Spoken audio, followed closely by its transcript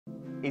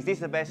Is this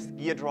the best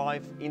gear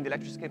drive in the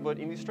electric skateboard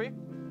industry?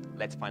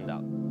 Let's find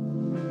out.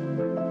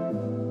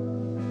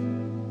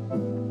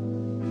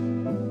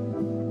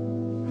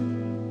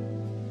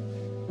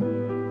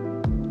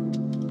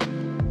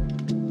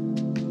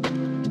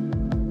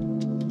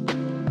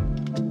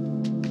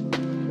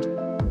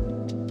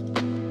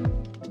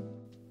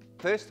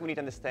 First, we need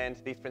to understand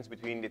the difference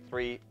between the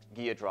three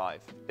gear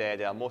drive that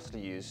are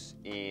mostly used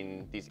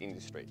in this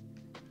industry.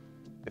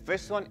 The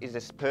first one is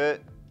the Spur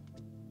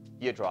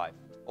gear drive,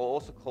 or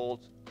also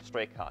called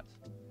straight cut.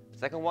 The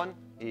second one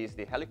is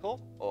the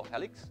Helical, or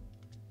helix.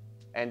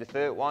 And the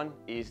third one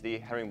is the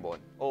Herringbone,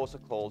 also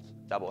called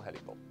double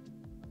helical.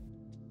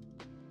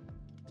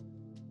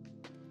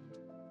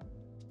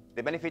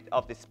 The benefit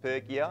of the Spur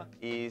gear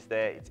is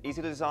that it's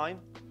easy to design,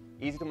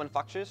 easy to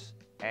manufacture,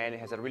 and it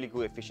has a really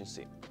good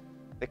efficiency.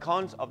 The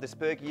cons of the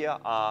Spur gear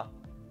are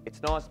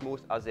it's not as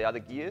smooth as the other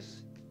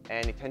gears,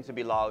 and it tends to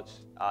be loud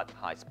at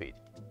high speed.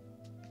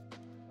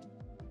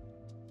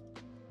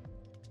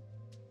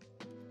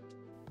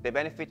 The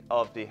benefit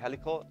of the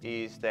Helical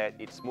is that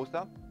it's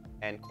smoother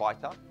and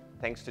quieter,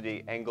 thanks to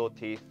the angle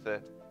teeth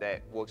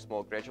that works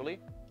more gradually.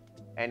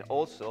 And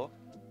also,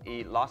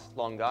 it lasts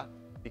longer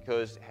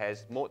because it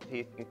has more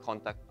teeth in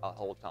contact the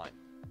whole time.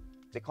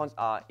 The cons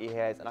are it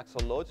has an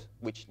axle load,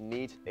 which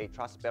needs a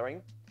truss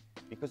bearing.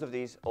 Because of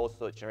this,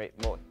 also generate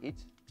more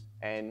heat,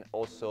 and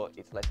also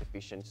it's less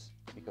efficient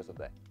because of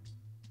that.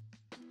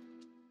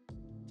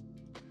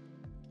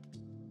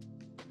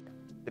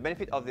 The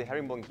benefit of the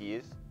Herringbone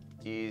gears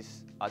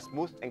is as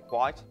smooth and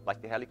quiet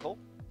like the Helical,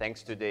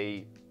 thanks to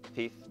the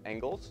teeth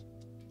angles.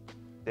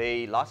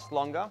 They last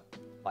longer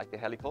like the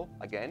Helical,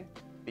 again,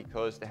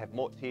 because they have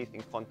more teeth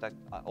in contact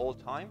at all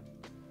time,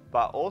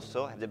 but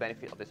also have the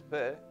benefit of the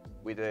Spur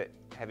with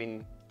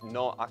having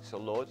no axle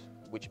load,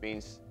 which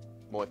means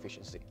more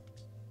efficiency.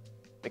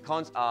 The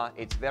cons are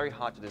it's very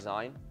hard to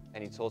design,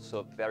 and it's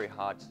also very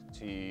hard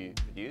to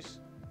produce.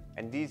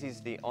 And this is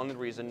the only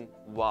reason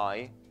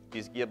why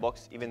this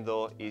gearbox, even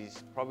though it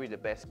is probably the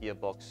best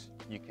gearbox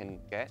you can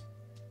get,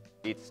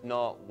 it's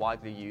not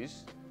widely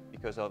used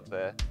because of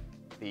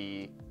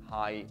the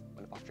high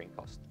manufacturing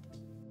cost.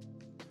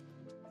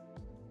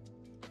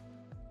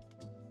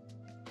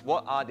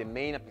 What are the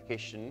main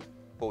applications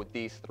for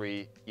these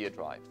three gear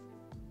drive?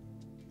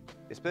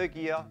 The Spur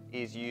gear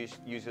is used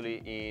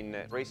usually in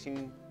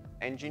racing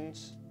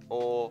engines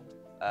or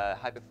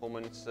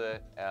high-performance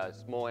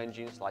small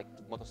engines like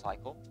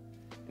motorcycle.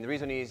 And the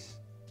reason is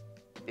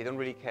they don't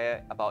really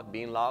care about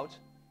being loud.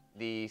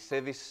 The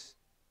service,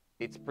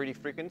 it's pretty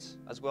frequent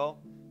as well,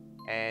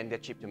 and they're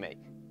cheap to make.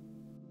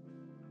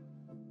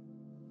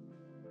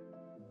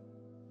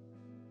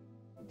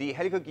 The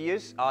helical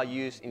gears are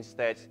used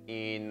instead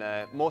in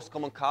most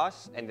common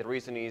cars, and the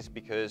reason is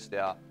because they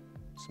are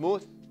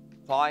smooth,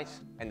 quiet,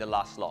 and they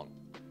last long.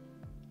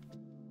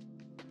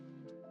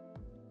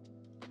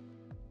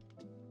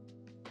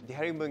 The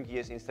Herringbone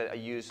gears instead are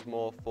used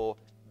more for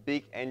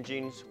big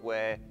engines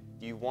where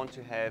you want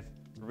to have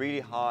really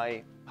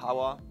high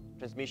power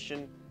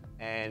transmission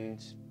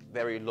and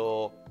very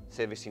low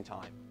servicing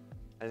time.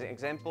 As an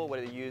example, what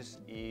they use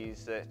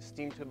is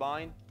steam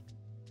turbine.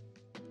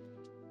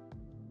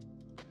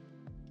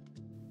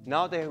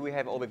 Now that we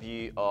have an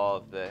overview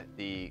of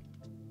the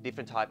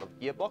different type of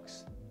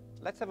gearbox,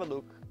 let's have a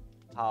look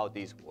how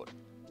these work.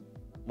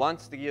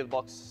 Once the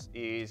gearbox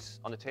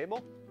is on the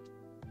table,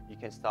 you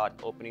can start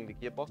opening the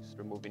gearbox,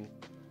 removing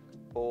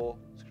 4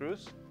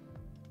 screws.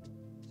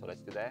 So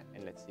let's do that,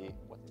 and let's see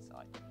what's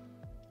inside.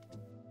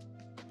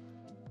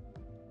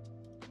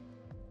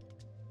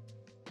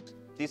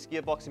 This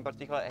gearbox in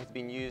particular has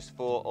been used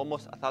for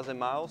almost 1,000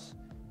 miles,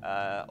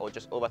 or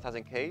just over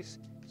 1,000 Ks.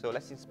 So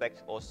let's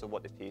inspect also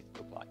what the teeth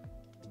look like.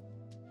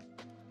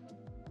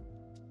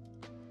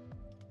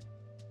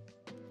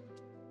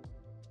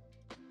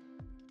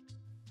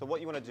 So what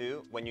you want to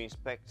do when you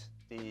inspect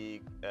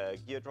the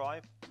gear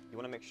drive, you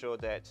want to make sure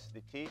that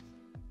the teeth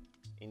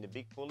in the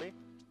big pulley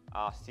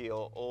are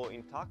still all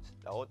intact,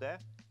 they're all there,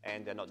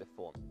 and they're not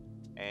deformed.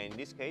 And in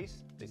this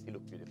case, they still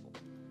look beautiful.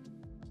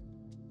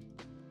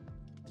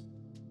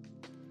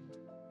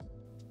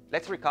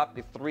 Let's recap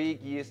the 3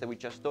 gears that we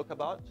just talked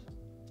about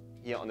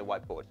here on the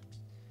whiteboard.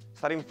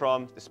 Starting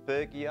from the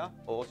Spur gear,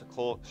 or also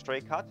called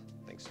straight cut,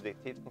 thanks to the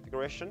teeth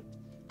configuration.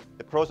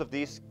 The pros of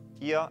this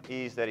gear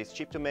is that it's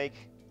cheap to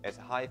make, has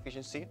high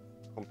efficiency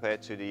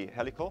compared to the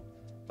Helical,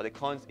 but the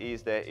cons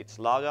is that it's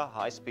louder,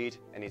 high speed,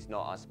 and it's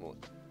not as smooth.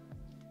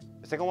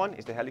 The second one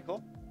is the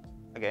Helical,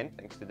 again,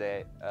 thanks to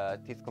the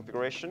teeth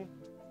configuration.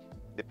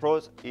 The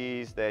pros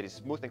is that it's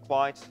smooth and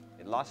quiet,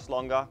 it lasts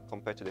longer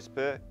compared to the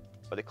Spur,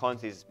 but the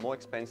cons is more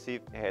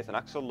expensive, it has an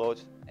axle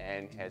load,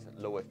 and has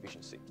lower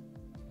efficiency.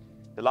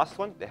 The last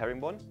one, the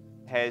Herringbone,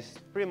 has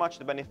pretty much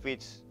the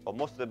benefits, or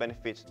most of the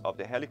benefits of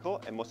the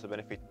Helical and most of the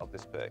benefits of the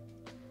Spur,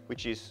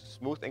 which is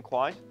smooth and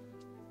quiet,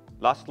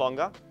 lasts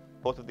longer,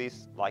 both of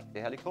these like the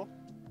Helical,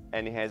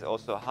 and it has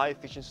also high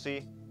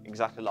efficiency,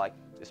 exactly like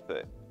the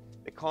Spur.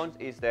 The cons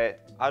is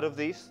that out of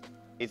these,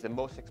 it's the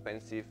most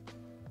expensive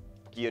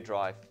gear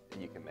drive that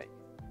you can make.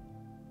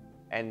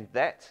 And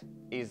that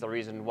is the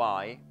reason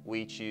why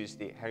we choose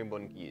the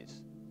Herringbone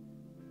gears.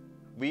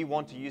 We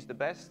want to use the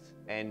best,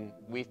 and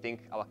we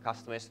think our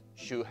customers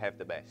should have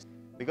the best.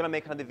 We're going to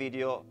make another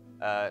video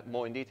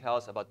more in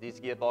details about this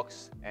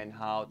gearbox and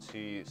how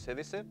to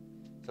service it.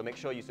 So make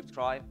sure you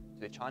subscribe to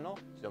the channel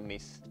so you don't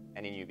miss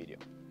any new video.